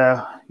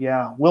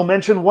sure. We'll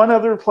mention one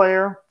other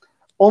player,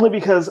 only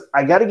because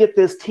I got to get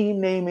this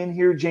team name in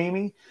here,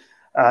 Jamie.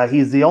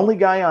 He's the only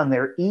guy on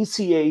their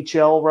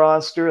ECHL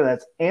roster.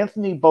 That's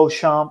Anthony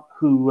Beauchamp,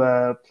 who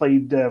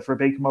played for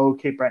Baie-Comeau,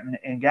 Cape Breton,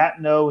 and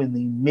Gatineau in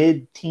the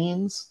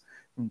mid-teens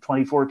from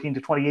 2014 to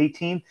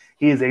 2018.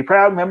 He is a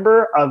proud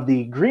member of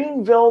the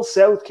Greenville,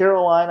 South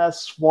Carolina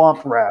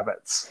Swamp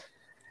Rabbits.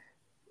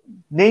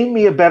 Name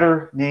me a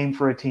better name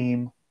for a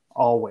team.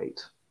 I'll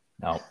wait.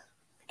 No,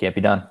 can't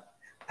be done.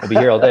 I'll be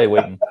here all day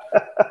waiting.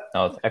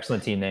 No,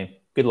 excellent team name.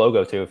 Good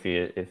logo too.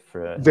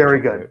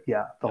 Very good.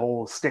 Yeah, the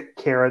whole stick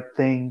carrot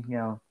thing.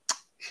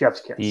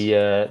 Chef's kiss.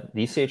 The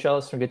ECHL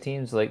has some good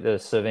teams like the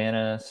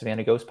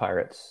Savannah Ghost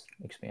Pirates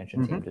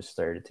expansion team just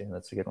started too.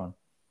 That's a good one.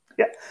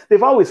 Yeah,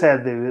 they've always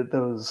had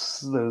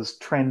those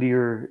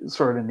trendier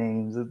sort of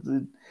names.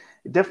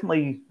 It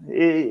definitely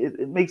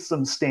it makes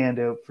them stand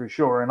out for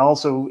sure, and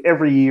also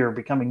every year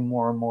becoming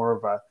more and more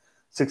of a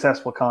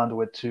successful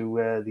conduit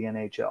to the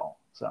NHL.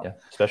 So yeah,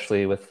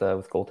 especially with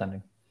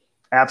goaltending.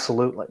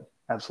 Absolutely.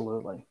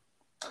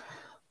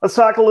 Let's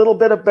talk a little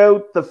bit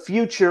about the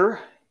future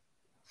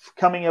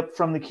coming up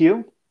from the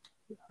Q.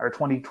 Our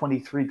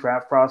 2023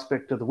 draft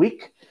prospect of the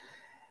week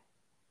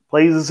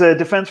plays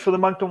defense for the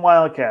Moncton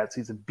Wildcats.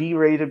 He's a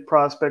B-rated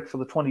prospect for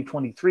the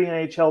 2023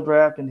 NHL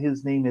draft, and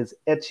his name is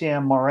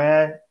Etienne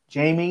Morin.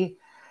 Jamie,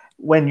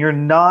 when you're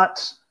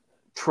not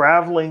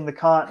traveling the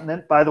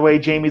continent, by the way,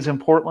 Jamie's in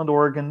Portland,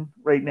 Oregon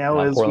right now.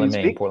 Portland,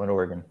 Maine, Portland,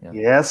 Oregon. Yeah.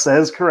 Yes, that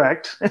is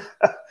correct.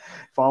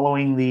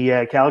 Following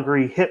the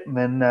Calgary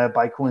Hitmen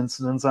by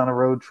coincidence on a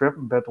road trip.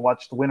 I'm about to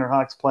watch the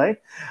Winterhawks play.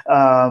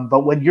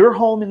 But when you're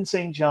home in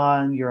St.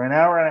 John, you're an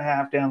hour and a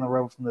half down the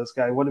road from this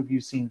guy. What have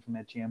you seen from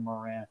Etienne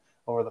Morin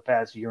over the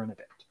past year and a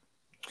bit?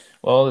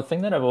 Well, the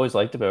thing that I've always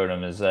liked about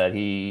him is that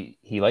he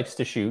likes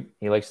to shoot.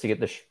 He likes to get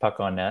the puck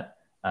on net.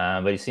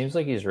 But he seems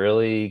like he's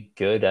really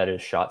good at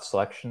his shot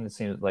selection. It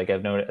seems like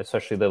I've noticed,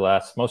 especially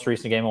the most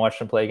recent game I watched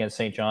him play against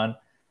St. John,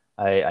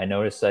 I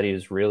noticed that he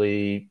was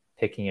really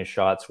picking his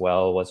shots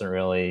well, wasn't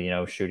really,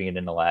 shooting it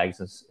into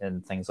lags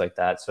and things like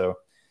that. So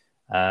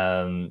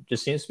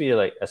just seems to be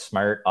like a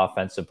smart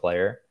offensive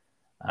player,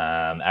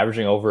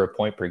 averaging over a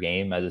point per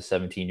game as a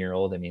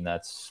 17-year-old. I mean,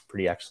 that's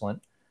pretty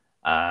excellent.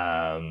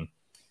 I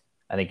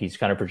think he's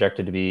kind of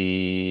projected to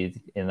be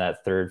in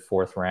that third,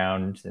 fourth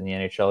round in the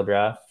NHL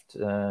draft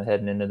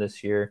heading into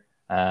this year.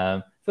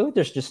 I feel like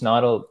there's just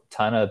not a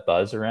ton of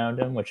buzz around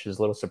him, which is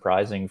a little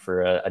surprising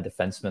for a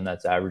defenseman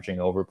that's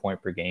averaging over a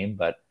point per game.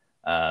 But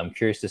I'm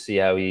curious to see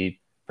how he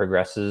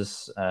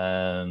progresses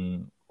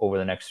over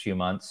the next few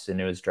months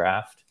into his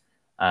draft.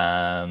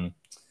 I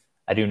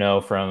do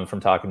know from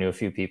talking to a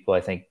few people,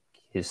 I think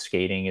his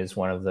skating is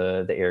one of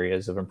the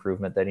areas of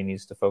improvement that he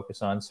needs to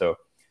focus on. So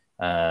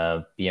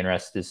be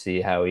interested to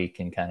see how he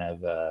can kind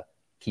of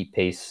keep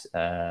pace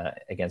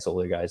against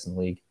older guys in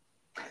the league.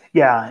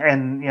 Yeah,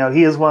 and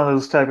he is one of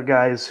those type of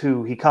guys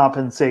who he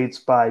compensates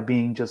by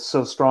being just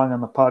so strong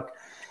on the puck,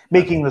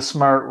 making the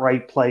smart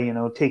right play,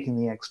 taking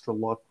the extra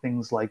look,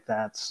 things like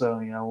that.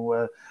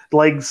 So,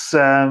 legs,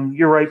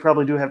 you're right,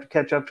 probably do have to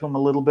catch up to him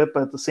a little bit,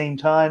 but at the same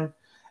time,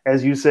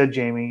 as you said,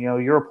 Jamie,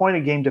 you're a point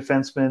a game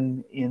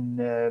defenseman in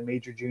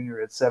Major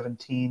Junior at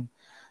 17.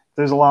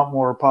 There's a lot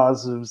more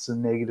positives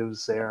than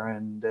negatives there,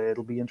 and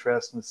it'll be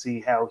interesting to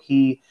see how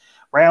he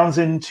rounds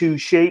into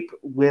shape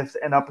with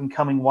an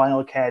up-and-coming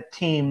Wildcat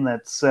team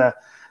that's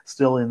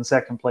still in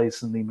second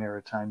place in the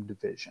Maritime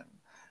Division.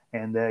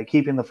 And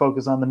keeping the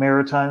focus on the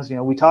Maritimes,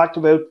 we talked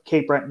about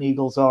Cape Breton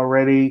Eagles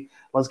already.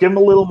 Let's give them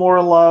a little more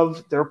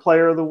love. Their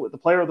player of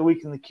the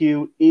week in the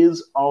queue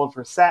is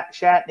Oliver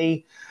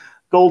Shatney,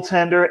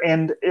 goaltender.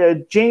 And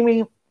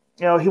Jamie,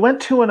 he went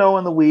 2-0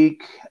 in the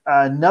week,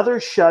 another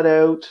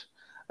shutout.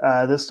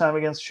 This time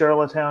against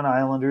Charlottetown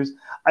Islanders.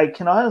 I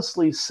can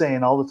honestly say,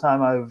 and all the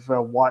time I've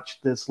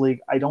watched this league,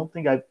 I don't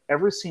think I've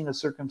ever seen a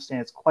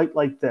circumstance quite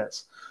like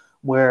this,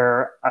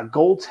 where a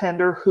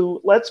goaltender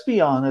who, let's be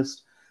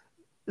honest,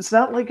 it's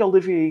not like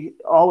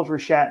Oliver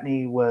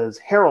Shatney was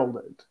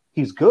heralded.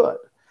 He's good,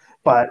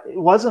 but it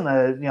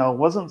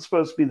wasn't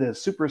supposed to be the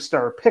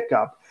superstar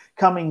pickup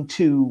coming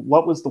to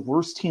what was the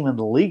worst team in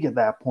the league at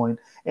that point,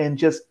 and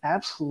just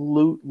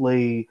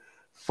absolutely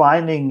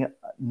finding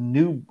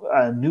new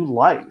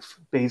life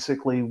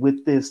basically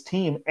with this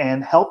team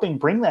and helping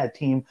bring that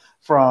team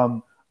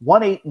from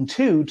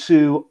 1-8-2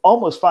 to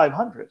almost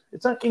 500.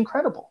 It's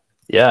incredible.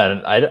 Yeah,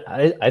 and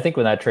I think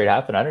when that trade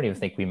happened, I don't even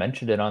think we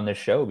mentioned it on this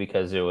show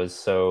because it was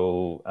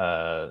so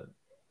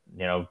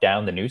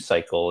down the news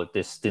cycle. It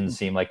just didn't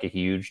seem like a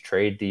huge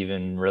trade to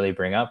even really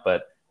bring up.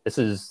 But this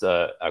is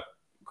a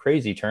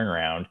crazy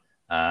turnaround.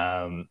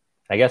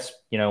 I guess,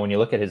 when you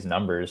look at his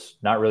numbers,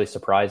 not really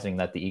surprising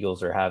that the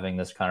Eagles are having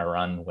this kind of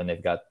run when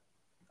they've got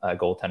a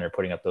goaltender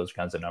putting up those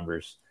kinds of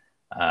numbers.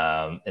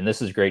 And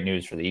this is great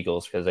news for the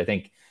Eagles because I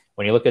think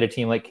when you look at a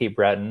team like Cape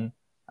Breton,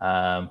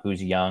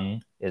 who's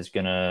young, is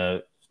going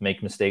to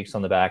make mistakes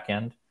on the back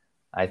end,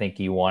 I think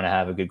you want to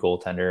have a good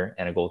goaltender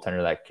and a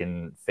goaltender that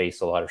can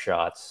face a lot of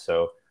shots.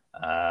 So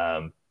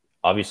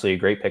obviously a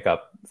great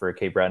pickup for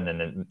Cape Breton,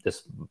 and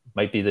this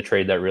might be the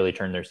trade that really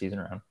turned their season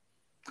around.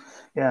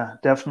 Yeah,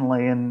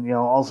 definitely. And,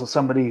 also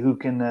somebody who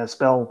can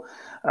spell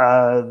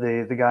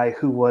the guy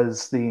who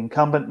was the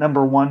incumbent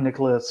number one,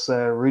 Nicholas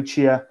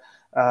Ruccia,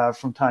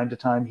 from time to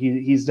time.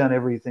 He's done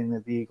everything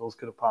that the Eagles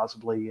could have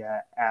possibly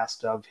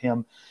asked of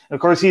him. And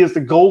of course, he is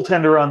the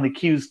goaltender on the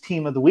Q's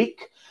Team of the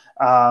Week.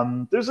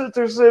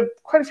 There's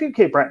quite a few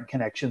Cape Breton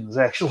connections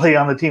actually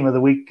on the Team of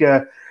the Week.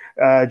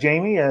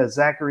 Jamie,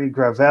 Zachary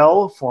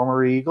Gravel,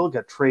 former Eagle,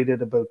 got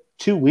traded about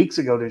 2 weeks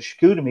ago to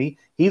Chicoutimi.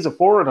 He's a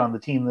forward on the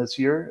team this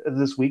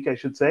week, I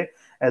should say,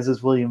 as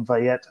is William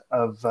Vayette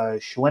of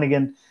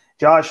Shawinigan.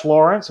 Josh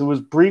Lawrence, who was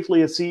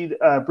briefly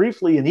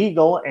an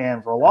Eagle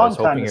and for a long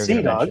time a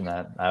Sea Dog.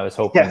 I was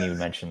hoping you would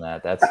mention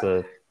that. That's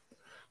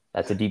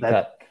a deep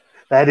cut.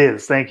 That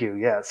is, thank you.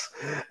 Yes,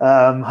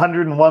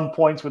 101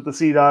 points with the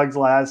Sea Dogs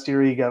last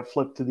year. He got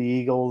flipped to the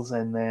Eagles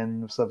and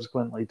then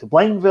subsequently to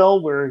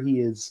Blainville, where he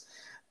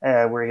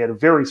had a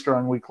very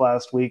strong week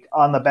last week.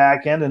 On the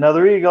back end,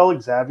 another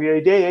Eagle, Xavier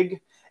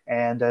Daig,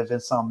 and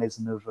Vincent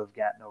Maisonneuve of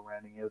Gatineau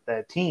rounding out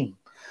that team.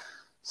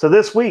 So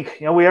this week,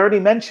 we already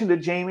mentioned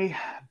it, Jamie.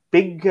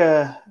 Big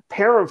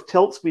pair of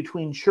tilts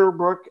between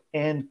Sherbrooke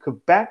and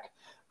Quebec.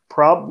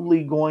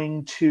 Probably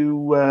going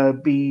to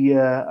be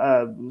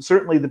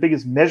certainly the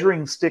biggest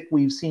measuring stick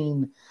we've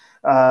seen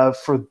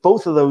for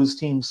both of those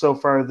teams so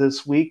far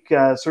this week.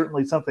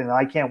 Certainly something that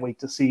I can't wait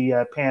to see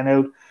pan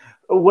out.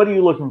 What are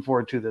you looking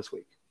forward to this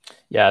week?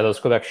 Yeah, those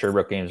Quebec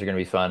Sherbrooke games are going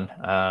to be fun.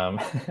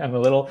 I'm a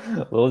little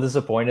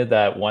disappointed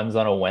that one's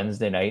on a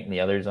Wednesday night and the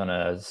other's on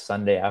a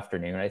Sunday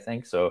afternoon, I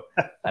think. So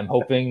I'm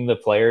hoping the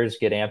players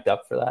get amped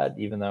up for that,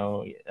 even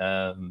though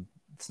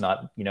it's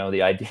not,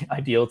 the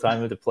ideal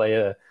time to play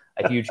a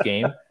huge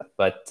game.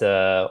 But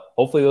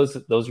hopefully those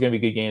are going to be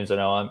good games. I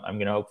know I'm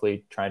going to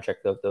hopefully try and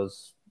check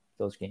those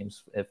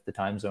games if the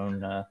time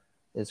zone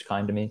is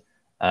kind to me.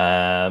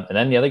 And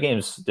then the other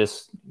games,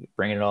 just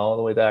bringing it all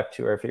the way back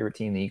to our favorite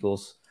team, the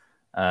Eagles.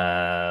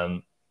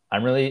 I'm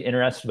really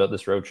interested about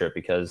this road trip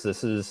because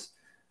this is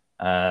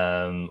 3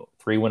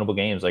 winnable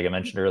games, like I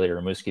mentioned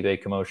earlier. Rimouski Bay,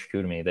 Comeau,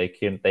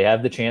 Chicoutimi. They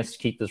have the chance to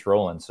keep this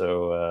rolling,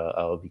 so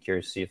I'll be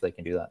curious to see if they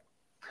can do that.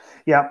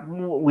 Yeah,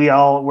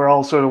 we're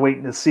all sort of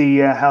waiting to see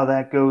how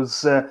that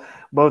goes,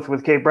 both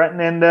with Cape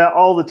Breton and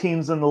all the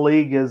teams in the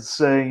league as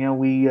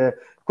we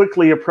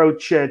quickly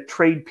approach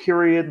trade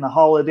period and the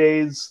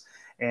holidays.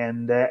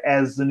 And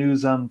as the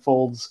news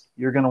unfolds,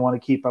 you're going to want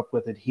to keep up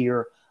with it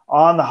here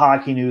on the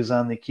Hockey News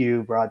on the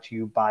Q, brought to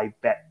you by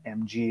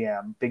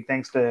BetMGM. Big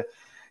thanks to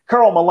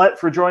Carl Millette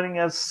for joining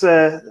us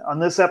on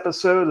this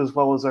episode, as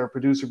well as our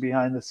producer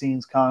behind the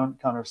scenes,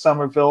 Connor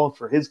Somerville,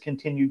 for his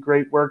continued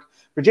great work.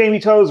 For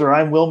Jamie Tozer,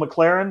 I'm Will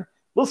McLaren.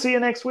 We'll see you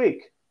next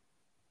week.